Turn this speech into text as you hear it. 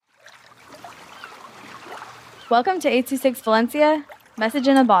Welcome to 826 Valencia, message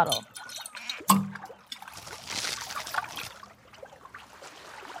in a bottle.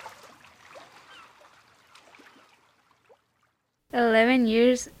 "11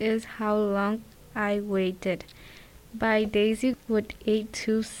 years is how long I waited" by Daisy with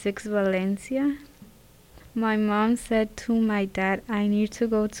 826 Valencia. My mom said to my dad, "I need to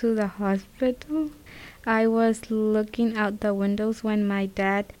go to the hospital." I was looking out the windows when my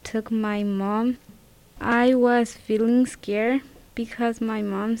dad took my mom. I was feeling scared because my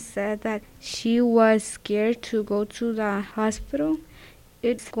mom said that she was scared to go to the hospital.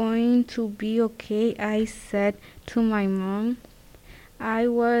 "It's going to be okay," I said to my mom. I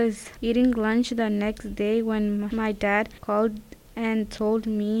was eating lunch the next day when my dad called and told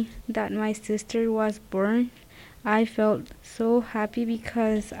me that my sister was born. I felt so happy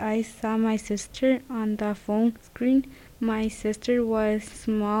because I saw my sister on the phone screen. My sister was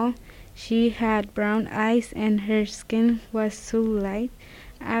small. She had brown eyes and her skin was so light.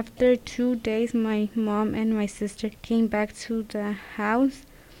 After 2 days, my mom and my sister came back to the house.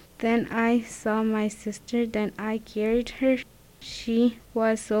 Then I saw my sister, then I carried her. She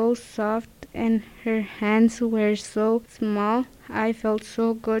was so soft and her hands were so small. I felt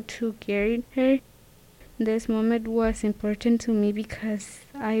so good to carry her. This moment was important to me because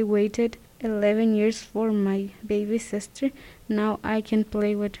I waited 11 years for my baby sister. Now I can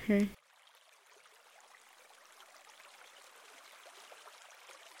play with her.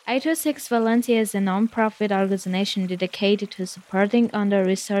 826 Valencia is a non-profit organization dedicated to supporting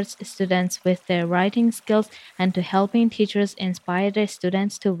under-researched students with their writing skills and to helping teachers inspire their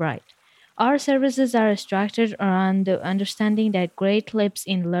students to write. Our services are structured around the understanding that great leaps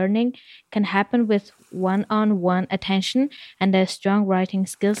in learning can happen with one-on-one attention and that strong writing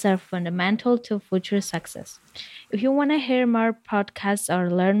skills are fundamental to future success. If you want to hear more podcasts or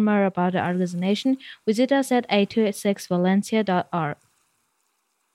learn more about the organization, visit us at 826valencia.org.